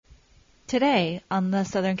Today on the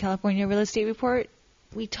Southern California Real Estate Report,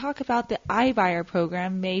 we talk about the iBuyer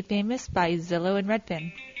program made famous by Zillow and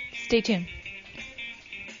Redfin. Stay tuned.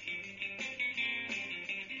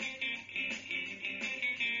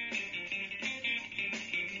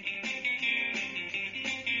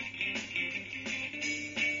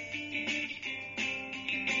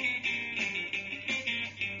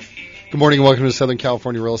 Good morning and welcome to the Southern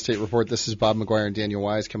California Real Estate Report. This is Bob McGuire and Daniel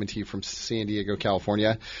Wise coming to you from San Diego,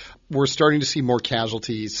 California. We're starting to see more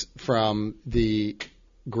casualties from the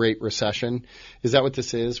Great Recession. Is that what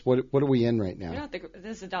this is? What are we in right now?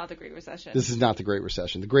 This is not the Great Recession. This is not the Great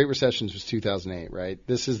Recession. The Great Recession was 2008, right?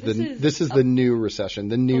 This is the new recession,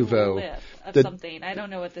 the nouveau. Something. I don't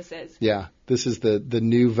know what this is. Yeah, this is the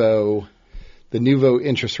nouveau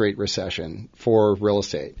interest rate recession for real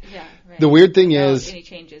estate. Yeah, right. The weird thing is, any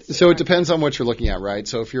changes so it depends on what you're looking at, right?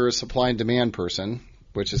 So if you're a supply and demand person,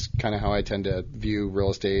 which is kind of how I tend to view real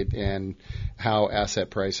estate and how asset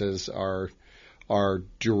prices are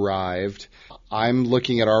derived, I'm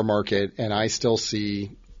looking at our market and I still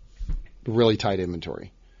see really tight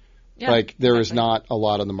inventory. Yeah, like there is not a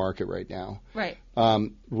lot on the market right now. Right.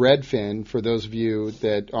 Redfin, for those of you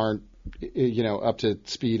that aren't up to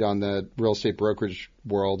speed on the real estate brokerage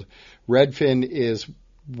world, Redfin is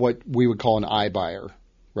what we would call an iBuyer,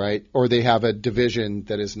 right? Or they have a division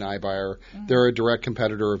that is an iBuyer. Mm-hmm. They're a direct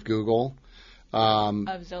competitor of Google. Of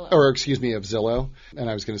Zillow. Of Zillow. And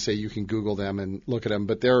I was going to say you can Google them and look at them.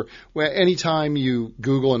 But anytime you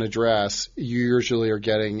Google an address, you usually are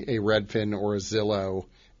getting a Redfin or a Zillow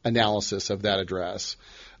analysis of that address.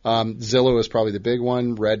 Zillow is probably the big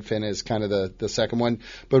one. Redfin is kind of the second one.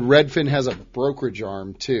 But Redfin has a brokerage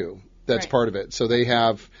arm, too. That's part of it. So they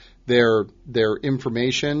have their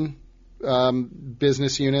information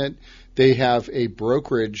business unit. They have a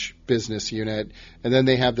brokerage business unit. And then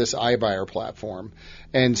they have this iBuyer platform.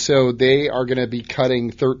 And so they are going to be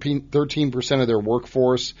cutting 13% of their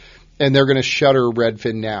workforce. And they're going to shutter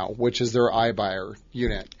Redfin now, which is their iBuyer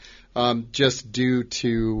unit, just due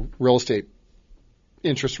to real estate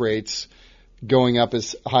interest rates going up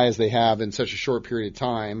as high as they have in such a short period of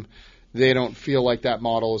time. They don't feel like that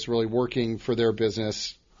model is really working for their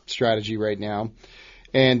business strategy right now.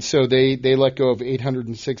 And so they let go of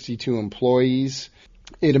 862 employees.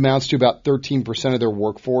 It amounts to about 13% of their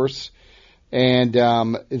workforce. And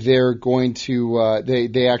they're going to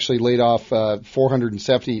they actually laid off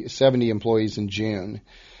 470 employees in June.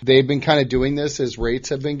 They've been kind of doing this as rates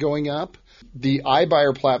have been going up. The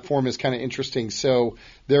iBuyer platform is kind of interesting. So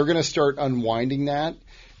they're going to start unwinding that.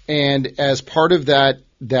 And as part of that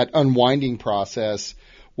unwinding process,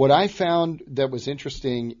 what I found that was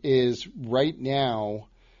interesting is right now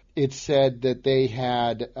it said that they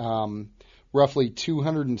had roughly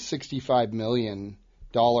 $265 million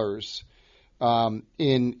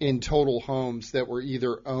in total homes that were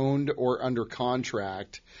either owned or under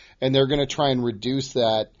contract. And they're going to try and reduce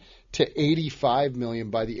that to $85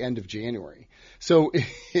 million by the end of January. So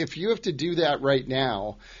if you have to do that right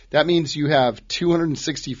now, that means you have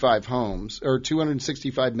 265 homes or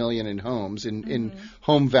 265 million in homes in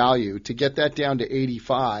home value. To get that down to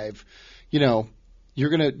 85, you're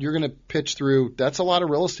gonna pitch through. That's a lot of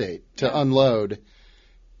real estate to unload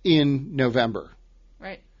in November.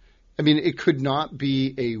 Right. I mean, it could not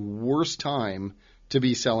be a worse time to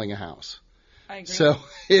be selling a house. I agree. So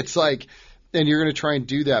it's like, and you're going to try and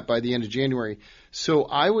do that by the end of January. So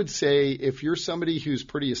I would say if you're somebody who's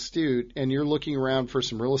pretty astute and you're looking around for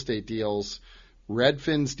some real estate deals,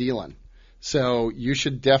 Redfin's dealing. So you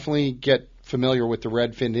should definitely get familiar with the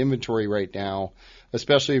Redfin inventory right now,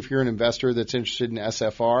 especially if you're an investor that's interested in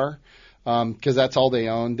SFR, because that's all they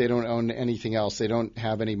own. They don't own anything else. They don't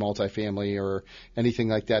have any multifamily or anything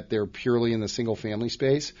like that. They're purely in the single-family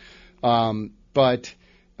space. But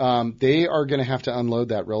they are going to have to unload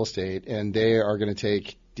that real estate, and they are going to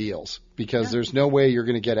take deals because there's no way you're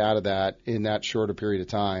going to get out of that in that short a period of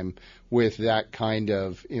time with that kind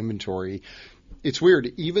of inventory. It's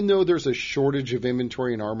weird. Even though there's a shortage of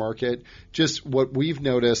inventory in our market, just what we've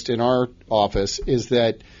noticed in our office is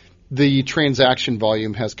that the transaction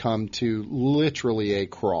volume has come to literally a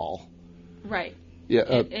crawl. Right. Yeah,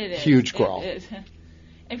 it huge is. crawl. It is.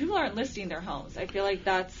 And people aren't listing their homes. I feel like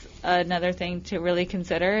that's another thing to really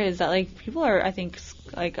consider is that, like, people are, I think,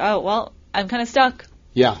 like, oh, well, I'm kind of stuck.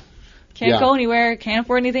 Yeah. Can't go anywhere. Can't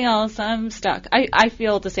afford anything else. I'm stuck. I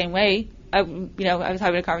feel the same way. I was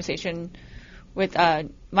having a conversation with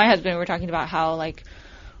my husband. We were talking about how, like,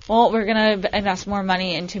 well, we're going to invest more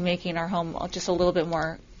money into making our home just a little bit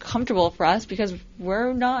more comfortable for us because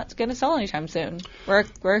we're not going to sell anytime soon.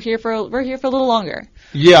 We're here for a little longer.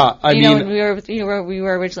 Yeah, I mean, we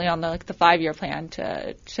were originally on the 5-year plan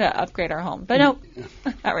to upgrade our home, but no,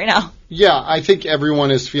 not right now. Yeah, I think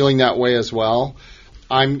everyone is feeling that way as well.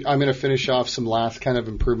 I'm going to finish off some last kind of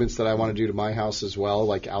improvements that I want to do to my house as well,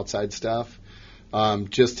 like outside stuff,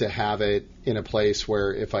 just to have it in a place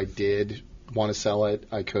where if I did want to sell it,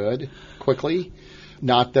 I could quickly.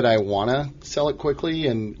 Not that I want to sell it quickly,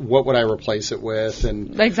 and what would I replace it with?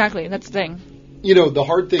 And exactly, that's the thing. The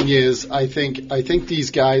hard thing is, I think these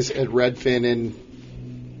guys at Redfin,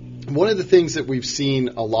 and one of the things that we've seen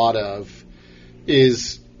a lot of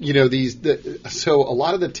is, so a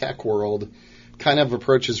lot of the tech world kind of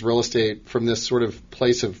approaches real estate from this sort of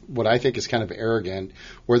place of what I think is kind of arrogant,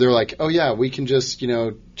 where they're like, oh yeah, we can just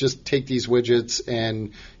take these widgets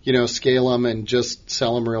and, scale them and just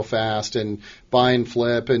sell them real fast and buy and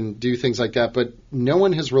flip and do things like that. But no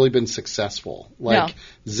one has really been successful. Like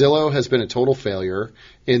Zillow has been a total failure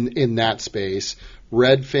in that space.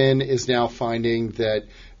 Redfin is now finding that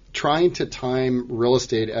trying to time real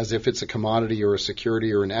estate as if it's a commodity or a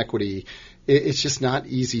security or an equity, it's just not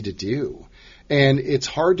easy to do. And it's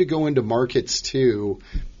hard to go into markets too.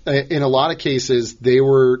 In a lot of cases,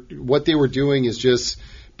 what they were doing is just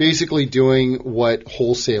basically doing what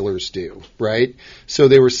wholesalers do, right? So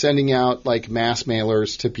they were sending out like mass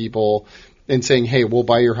mailers to people and saying, "Hey, we'll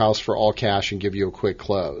buy your house for all cash and give you a quick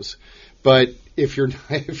close." But if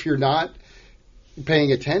you're not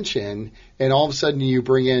paying attention, and all of a sudden you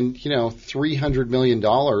bring in, $300 million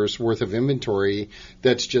worth of inventory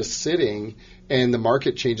that's just sitting, and the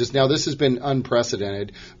market changes. Now, this has been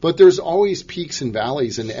unprecedented, but there's always peaks and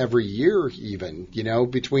valleys in every year even,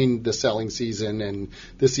 between the selling season and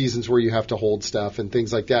the seasons where you have to hold stuff and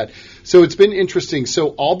things like that. So it's been interesting.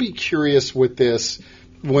 So I'll be curious with this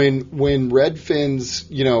when Redfin's,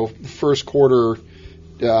 first quarter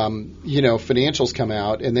financials come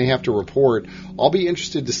out and they have to report. I'll be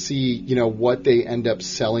interested to see, what they end up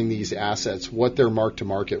selling these assets, what their mark to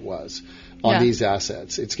market was on these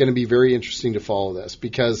assets. It's going to be very interesting to follow this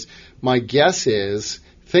because my guess is,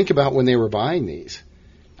 think about when they were buying these.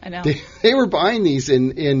 I know. They were buying these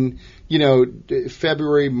in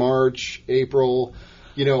February, March, April,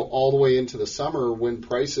 all the way into the summer when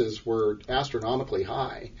prices were astronomically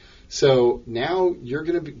high. So now you're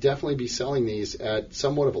going to definitely be selling these at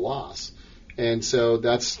somewhat of a loss. And so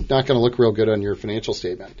that's not going to look real good on your financial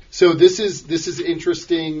statement. So this is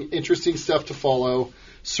interesting stuff to follow.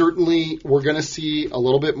 Certainly we're going to see a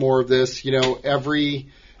little bit more of this.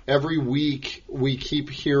 Every week we keep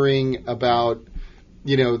hearing about,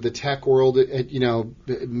 the tech world.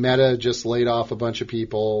 Meta just laid off a bunch of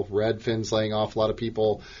people. Redfin's laying off a lot of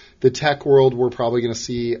people. The tech world, we're probably going to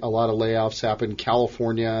see a lot of layoffs happen.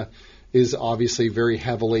 California is obviously very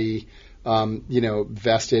heavily,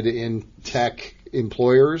 vested in tech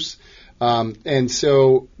employers. And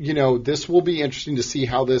so, this will be interesting to see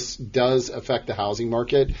how this does affect the housing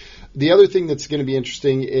market. The other thing that's going to be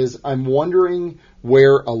interesting is I'm wondering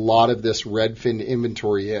where a lot of this Redfin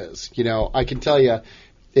inventory is. I can tell you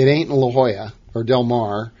it ain't in La Jolla or Del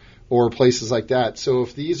Mar or places like that. So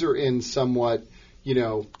if these are in somewhat,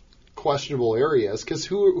 questionable areas, because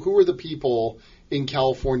who are the people in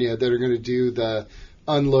California that are going to do the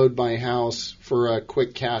unload my house for a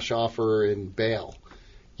quick cash offer and bail?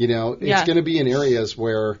 It's going to be in areas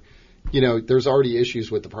where, there's already issues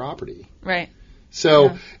with the property. Right.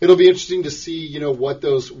 So it'll be interesting to see, what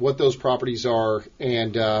those properties are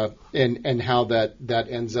and how that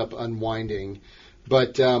ends up unwinding.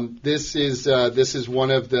 But this is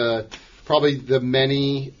one of the probably the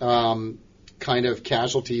many kind of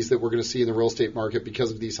casualties that we're going to see in the real estate market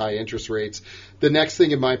because of these high interest rates. The next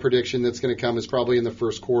thing in my prediction that's going to come is probably in the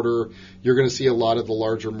first quarter. You're going to see a lot of the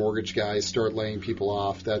larger mortgage guys start laying people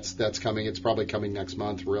off. That's coming. It's probably coming next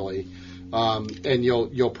month, really. And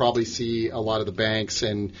you'll probably see a lot of the banks,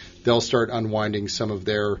 and they'll start unwinding some of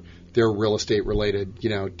their real estate related,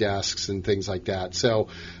 desks and things like that. So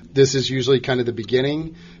this is usually kind of the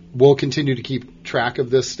beginning. We'll continue to keep track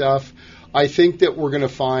of this stuff. I think that we're going to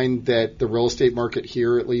find that the real estate market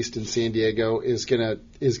here, at least in San Diego, is going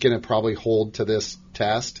to probably hold to this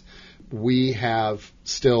test. We have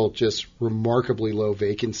still just remarkably low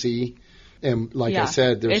vacancy. And like I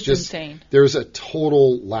said, there's a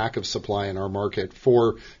total lack of supply in our market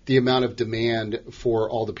for the amount of demand for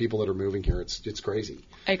all the people that are moving here. It's crazy.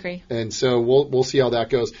 I agree. And so we'll see how that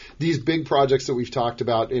goes. These big projects that we've talked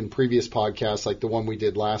about in previous podcasts, like the one we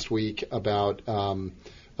did last week about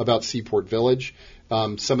Seaport Village,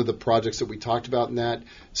 some of the projects that we talked about in that,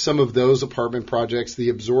 some of those apartment projects, the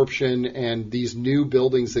absorption and these new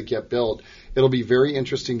buildings that get built, it'll be very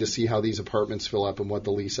interesting to see how these apartments fill up and what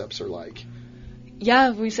the lease-ups are like.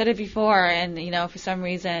 Yeah, we said it before, and, for some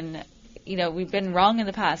reason, we've been wrong in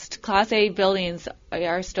the past. Class A buildings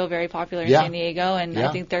are still very popular in San Diego, and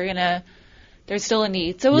I think there's still a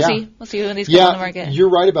need. So we'll see. We'll see when these come on the market.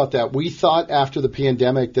 You're right about that. We thought after the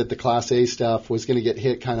pandemic that the Class A stuff was going to get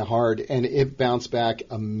hit kind of hard, and it bounced back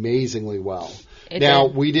amazingly well.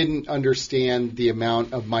 We didn't understand the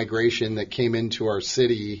amount of migration that came into our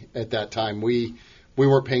city at that time. We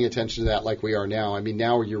weren't paying attention to that like we are now. I mean,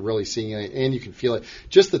 now you're really seeing it, and you can feel it.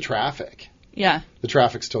 Just the traffic. Yeah. The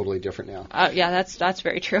traffic's totally different now. That's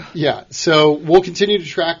very true. Yeah. So we'll continue to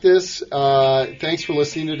track this. Thanks for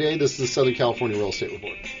listening today. This is the Southern California Real Estate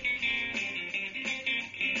Report.